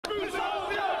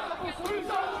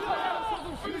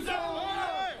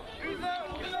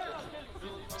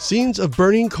Scenes of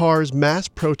burning cars, mass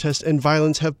protests, and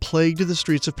violence have plagued the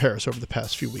streets of Paris over the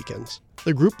past few weekends.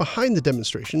 The group behind the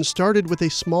demonstration started with a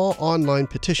small online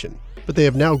petition, but they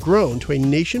have now grown to a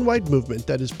nationwide movement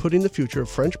that is putting the future of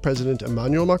French President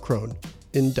Emmanuel Macron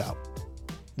in doubt.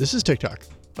 This is TikTok.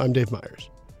 I'm Dave Myers.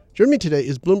 Joining me today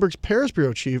is Bloomberg's Paris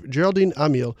Bureau Chief, Geraldine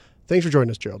Amiel. Thanks for joining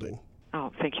us, Geraldine.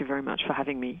 Oh, thank you very much for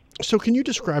having me. So can you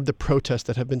describe the protests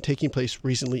that have been taking place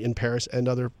recently in Paris and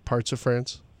other parts of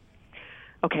France?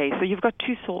 Okay, so you've got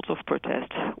two sorts of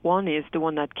protests. One is the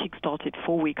one that kick-started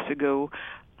 4 weeks ago,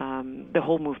 the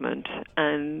whole movement,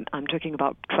 and I'm talking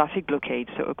about traffic blockades.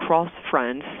 So across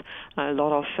France, a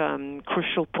lot of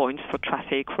crucial points for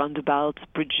traffic, roundabouts,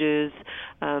 bridges,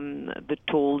 the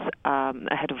tolls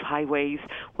ahead of highways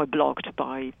were blocked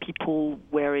by people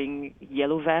wearing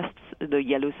yellow vests, the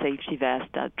yellow safety vest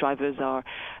that drivers are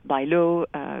by law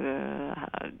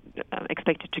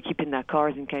expected to keep in their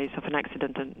cars in case of an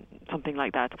accident and something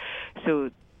like that. So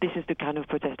this is the kind of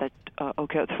protest that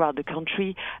occurred throughout the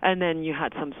country. And then you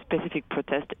had some specific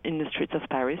protests in the streets of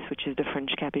Paris, which is the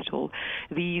French capital.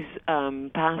 These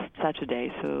past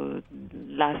Saturday, so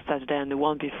last Saturday and the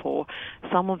one before,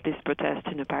 some of these protests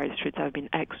in the Paris streets have been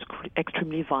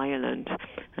extremely violent.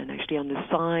 And actually on the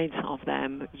sides of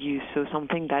them, you saw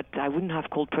something that I wouldn't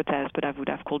have called protests, but I would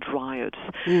have called riots.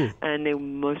 And they were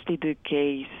mostly the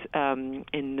case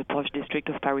in the posh district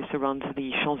of Paris around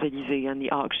the Champs-Élysées and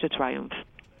the Arc de Triomphe.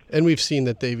 And we've seen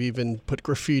that they've even put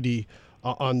graffiti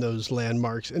on those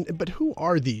landmarks. But who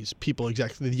are these people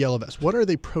exactly, the yellow vests? What are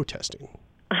they protesting?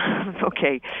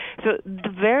 Okay, so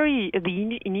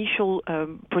the initial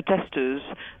protesters,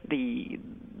 the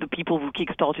people who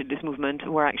kick-started this movement,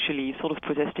 were actually sort of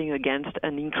protesting against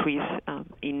an increase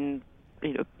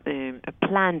a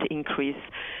planned increase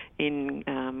in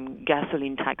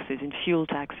gasoline taxes, in fuel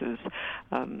taxes,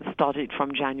 started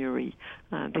from January.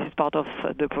 This is part of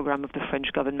the program of the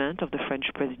French government, of the French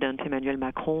President Emmanuel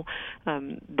Macron.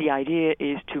 The idea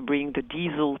is to bring the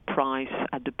diesel price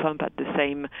at the pump at the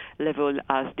same level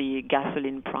as the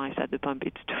gasoline price at the pump.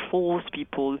 It's to force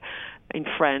people in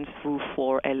France who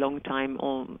for a long time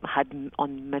had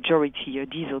on majority a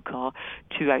diesel car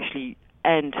to actually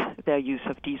end their use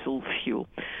of diesel fuel,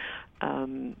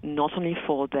 not only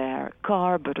for their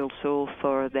car, but also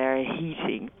for their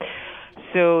heating.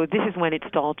 So this is when it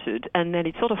started, and then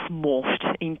it sort of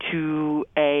morphed into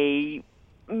a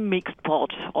mixed pot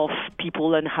of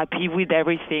people unhappy with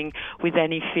everything, with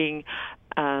anything,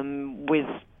 with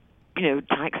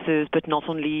taxes, but not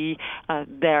only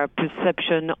their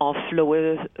perception of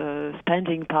lower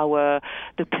spending power,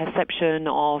 the perception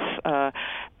of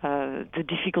the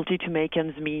difficulty to make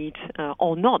ends meet,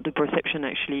 or not the perception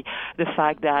actually, the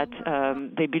fact that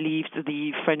they believed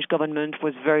the French government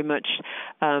was very much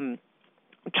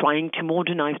trying to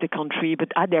modernize the country, but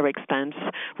at their expense.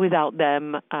 Without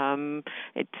them,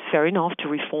 it's fair enough to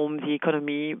reform the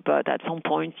economy, but at some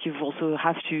point you also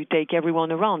have to take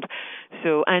everyone around.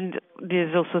 So, and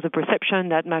there's also the perception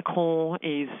that Macron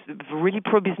is really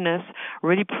pro-business,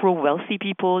 really pro-wealthy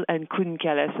people, and couldn't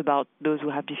care less about those who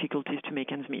have difficulties to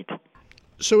make ends meet.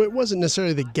 So it wasn't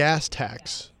necessarily the gas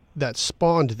tax that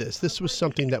spawned this. This was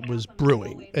something that was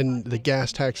brewing, and the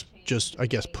gas tax just, I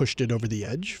guess, pushed it over the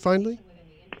edge finally?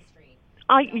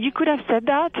 You could have said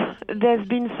that. There's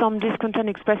been some discontent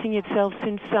expressing itself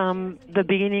since the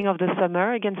beginning of the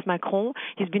summer against Macron.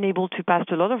 He's been able to pass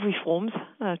a lot of reforms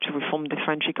to reform the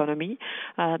French economy.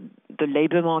 The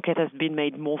labor market has been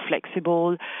made more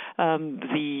flexible.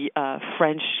 The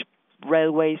French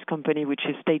Railways company, which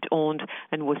is state-owned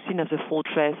and was seen as a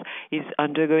fortress, is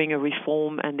undergoing a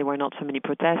reform, and there were not so many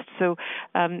protests. So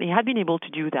he had been able to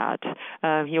do that.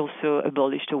 He also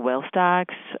abolished a wealth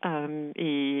tax.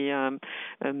 He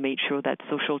made sure that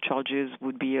social charges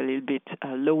would be a little bit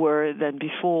lower than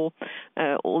before.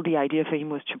 All the idea for him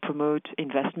was to promote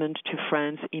investment to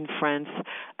France, in France,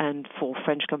 and for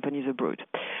French companies abroad.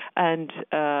 And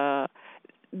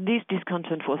this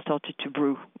discontent was started to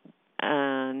brew.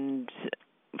 And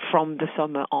from the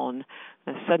summer on,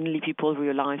 suddenly people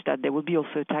realized that there will be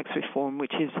also a tax reform,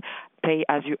 which is pay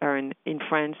as you earn. In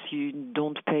France, you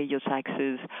don't pay your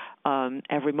taxes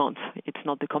every month. It's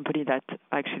not the company that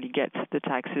actually gets the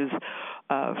taxes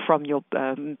from your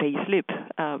pay slip,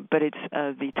 but it's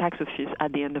the tax office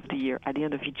at the end of the year, at the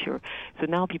end of each year. So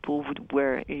now people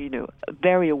were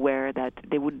very aware that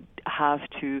they would have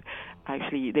to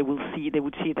actually they would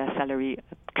see their salary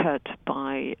cut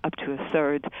by up to a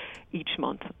third each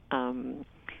month.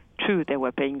 true, they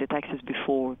were paying the taxes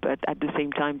before, but at the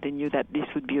same time, they knew that this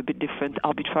would be a bit different.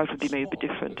 Arbitrage would be made a bit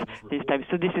different this time.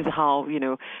 So this is how,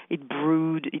 it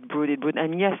brewed.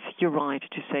 And yes, you're right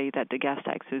to say that the gas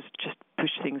taxes just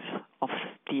push things off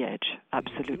the edge.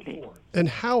 Absolutely. And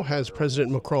how has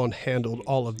President Macron handled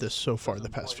all of this so far the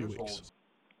past few weeks?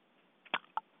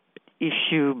 If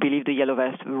you believe the Yellow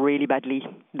Vest, really badly.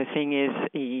 The thing is,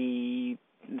 he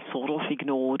sort of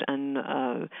ignored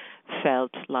and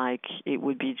felt like it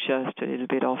would be just a little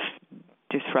bit of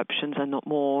disruptions and not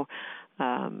more.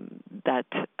 It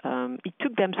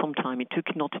took them some time. It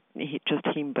took not just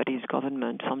him, but his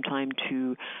government some time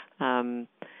to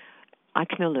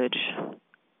acknowledge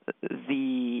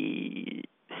the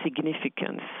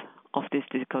significance of this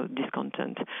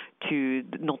discontent, to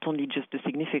not only just the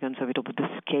significance of it all, but the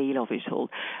scale of it all.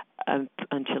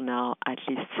 Until now, at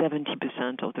least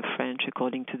 70% of the French,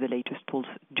 according to the latest polls,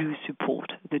 do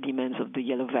support the demands of the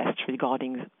Yellow Vest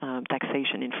regarding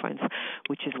taxation in France,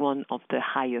 which is one of the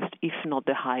highest, if not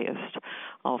the highest,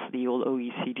 of the whole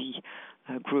OECD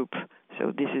group.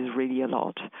 So this is really a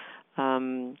lot.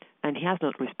 And he has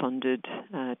not responded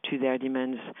to their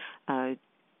demands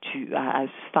as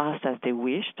fast as they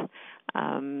wished.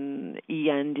 He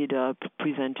ended up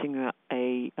presenting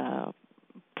a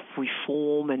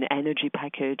reform and energy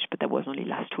package, but that was only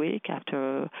last week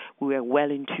after we were well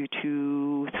into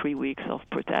 2-3 weeks of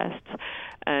protests.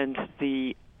 And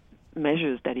the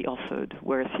measures that he offered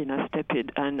were seen as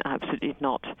tepid and absolutely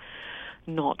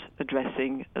not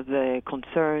addressing the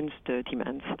concerns, the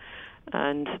demands.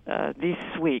 And this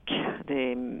week,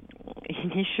 they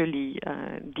initially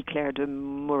declared a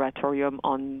moratorium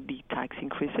on the tax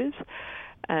increases,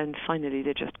 and finally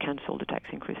they just canceled the tax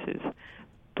increases.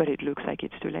 But it looks like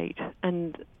it's too late.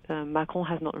 And Macron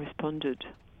has not responded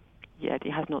yet.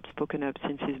 He has not spoken up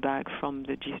since he's back from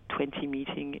the G20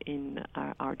 meeting in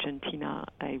Argentina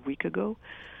a week ago,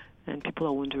 and people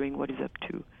are wondering what he's up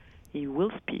to. He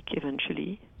will speak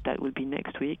eventually. That will be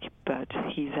next week, but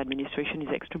his administration is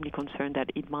extremely concerned that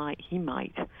he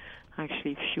might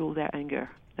actually fuel their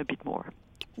anger a bit more.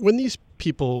 When these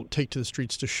people take to the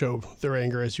streets to show their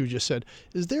anger, as you just said,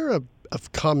 is there a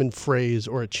common phrase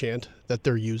or a chant that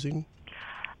they're using?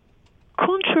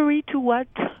 Contrary to what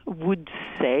would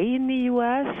say in the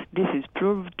U.S., this is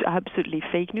proved absolutely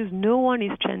fake news. No one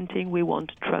is chanting, "We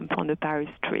want Trump" on the Paris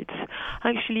streets.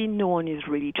 Actually, no one is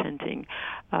really chanting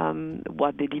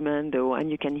what they demand, though,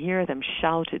 and you can hear them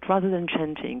shout it rather than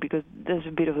chanting, because there's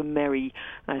a bit of a merry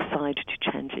side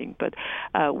to chanting. But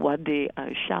what they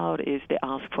shout is they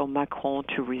ask for Macron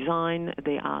to resign,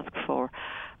 they ask for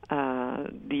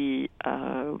the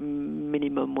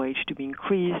minimum wage to be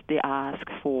increased. They ask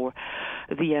for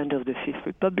the end of the Fifth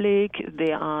Republic.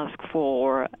 They ask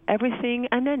for everything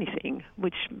and anything,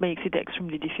 which makes it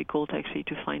extremely difficult actually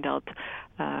to find out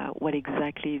what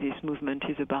exactly this movement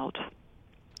is about.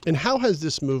 And how has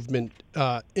this movement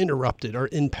interrupted or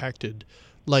impacted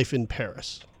life in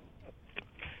Paris?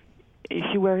 If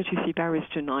you were to see Paris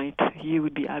tonight, you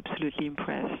would be absolutely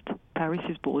impressed. Paris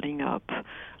is boarding up.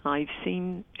 I've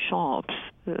seen shops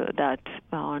that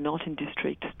are not in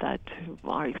districts that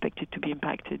are expected to be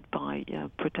impacted by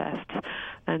protests,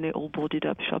 and they're all boarded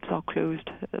up. Shops are closed,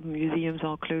 museums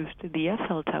are closed, the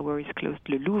Eiffel Tower is closed,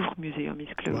 the Louvre Museum is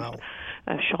closed.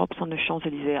 Wow. Shops on the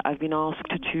Champs-Élysées have been asked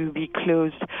to be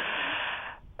closed.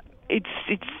 It's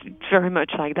very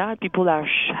much like that. People have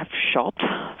shopped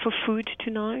for food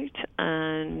tonight,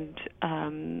 and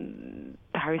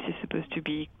Paris is supposed to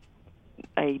be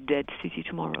a dead city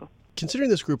tomorrow. Considering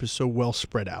this group is so well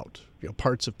spread out,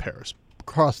 parts of Paris,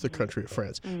 across the country of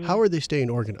France, how are they staying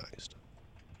organized?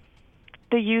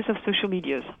 The use of social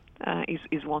media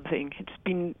is one thing. It's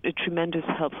been a tremendous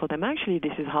help for them. Actually,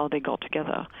 this is how they got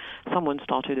together. Someone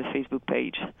started a Facebook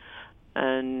page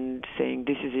and saying,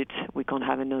 "This is it, we can't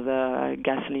have another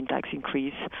gasoline tax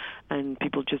increase," and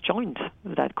people just joined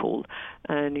that call.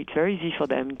 And it's very easy for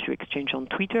them to exchange on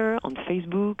Twitter, on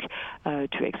Facebook,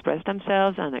 to express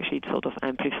themselves, and actually it sort of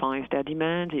amplifies their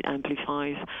demands, it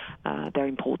amplifies their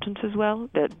importance as well.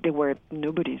 That they were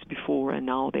nobodies before, and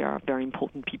now they are very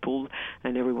important people,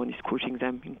 and everyone is quoting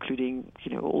them, including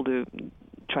all the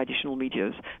traditional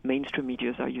medias, mainstream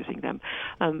medias are using them.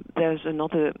 There's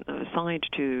another side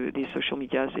to these social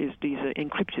medias, is these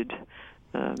encrypted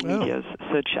medias,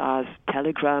 such as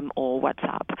Telegram or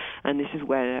WhatsApp. And this is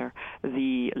where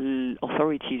the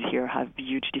authorities here have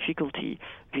huge difficulty,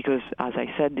 because, as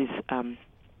I said, these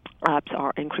apps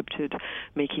are encrypted,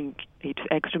 making it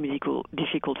extremely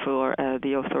difficult for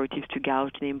the authorities to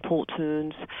gauge the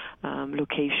importance,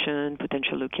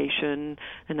 potential location,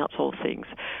 and that sort of things.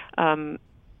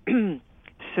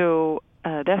 So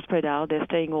they're spread out. They're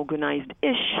staying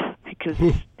organized-ish because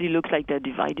it looks like they're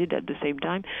divided at the same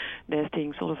time. They're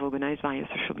staying sort of organized via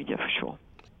social media for sure.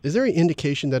 Is there any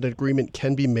indication that an agreement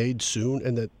can be made soon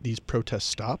and that these protests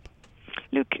stop?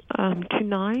 Look,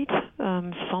 tonight,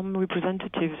 some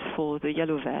representatives for the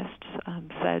Yellow Vests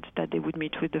said that they would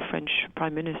meet with the French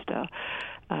Prime Minister,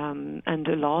 and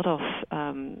a lot of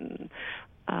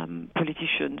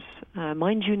politicians,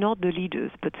 mind you, not the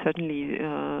leaders, but certainly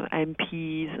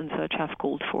MPs and such, have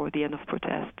called for the end of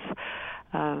protests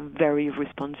very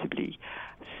responsibly.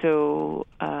 So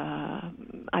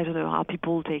I don't know, are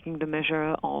people taking the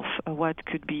measure of what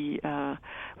could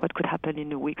happen in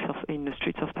the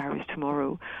streets of Paris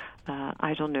tomorrow?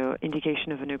 I don't know.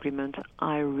 Indication of an agreement,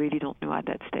 I really don't know at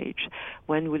that stage.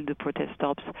 When will the protest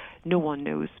stop? No one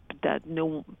knows. But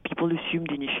people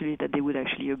assumed initially that they would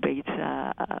actually abate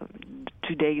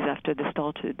 2 days after they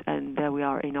started, and there we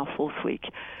are in our fourth week.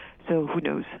 So who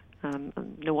knows?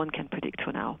 No one can predict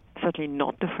for now. Certainly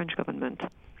not the French government.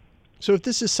 So if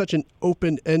this is such an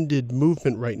open-ended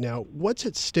movement right now, what's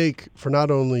at stake for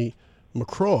not only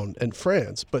Macron and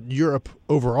France, but Europe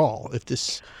overall, if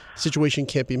this situation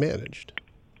can't be managed?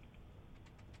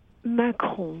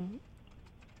 Macron,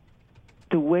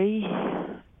 the way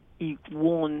he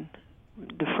won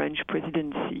the French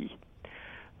presidency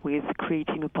with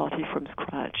creating a party from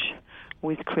scratch,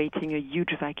 with creating a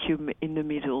huge vacuum in the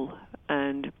middle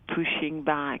and pushing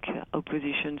back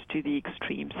oppositions to the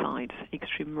extreme sides,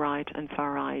 extreme right and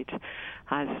far right,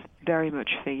 has very much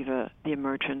favored the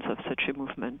emergence of such a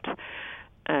movement.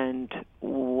 And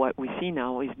what we see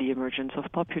now is the emergence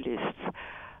of populists,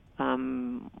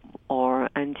 or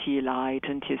anti-elite,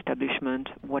 anti-establishment,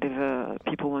 whatever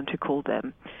people want to call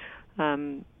them.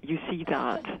 You see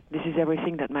that this is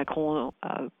everything that Macron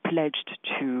pledged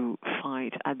to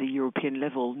fight at the European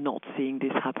level, not seeing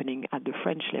this happening at the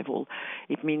French level.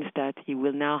 It means that he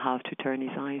will now have to turn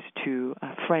his eyes to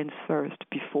France first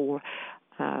before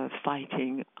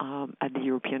fighting at the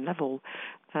European level.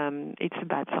 It's a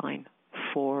bad sign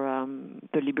for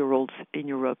the liberals in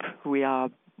Europe. We are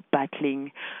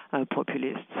battling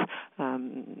populists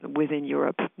within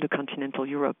Europe, the continental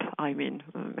Europe,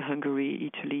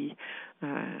 Hungary, Italy,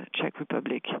 Czech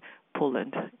Republic,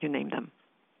 Poland, you name them.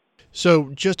 So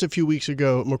just a few weeks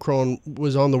ago, Macron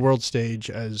was on the world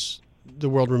stage as the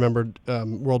world remembered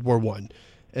World War I,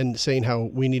 and saying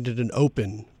how we needed an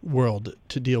open world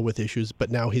to deal with issues, but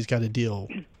now he's got to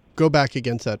go back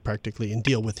against that practically and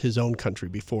deal with his own country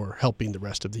before helping the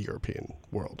rest of the European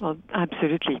world. Well,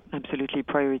 absolutely.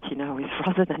 Priority now is,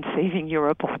 rather than saving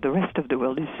Europe or the rest of the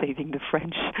world, is saving the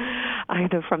French,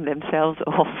 either from themselves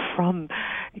or from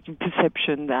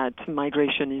perception that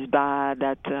migration is bad,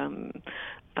 that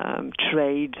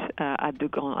trade at the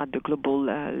global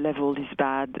level is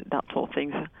bad, that sort of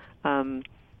things.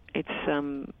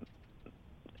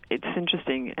 It's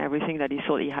interesting, everything that he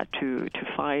thought he had to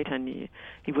fight, and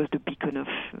he was the beacon of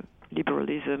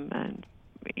liberalism, and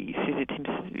he sees it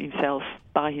himself,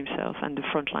 by himself, and the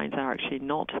front lines are actually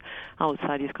not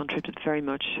outside his country, but very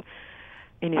much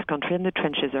in his country, and the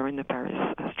trenches are in the Paris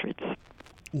streets.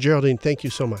 Geraldine, thank you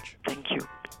so much. Thank you.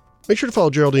 Make sure to follow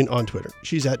Geraldine on Twitter.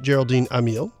 She's at Geraldine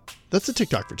Amiel. That's the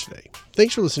TikTok for today.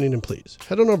 Thanks for listening, and please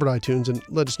head on over to iTunes and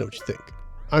let us know what you think.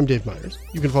 I'm Dave Myers.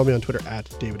 You can follow me on Twitter at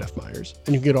David F. Myers,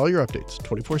 and you can get all your updates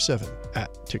 24/7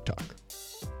 at TikTok.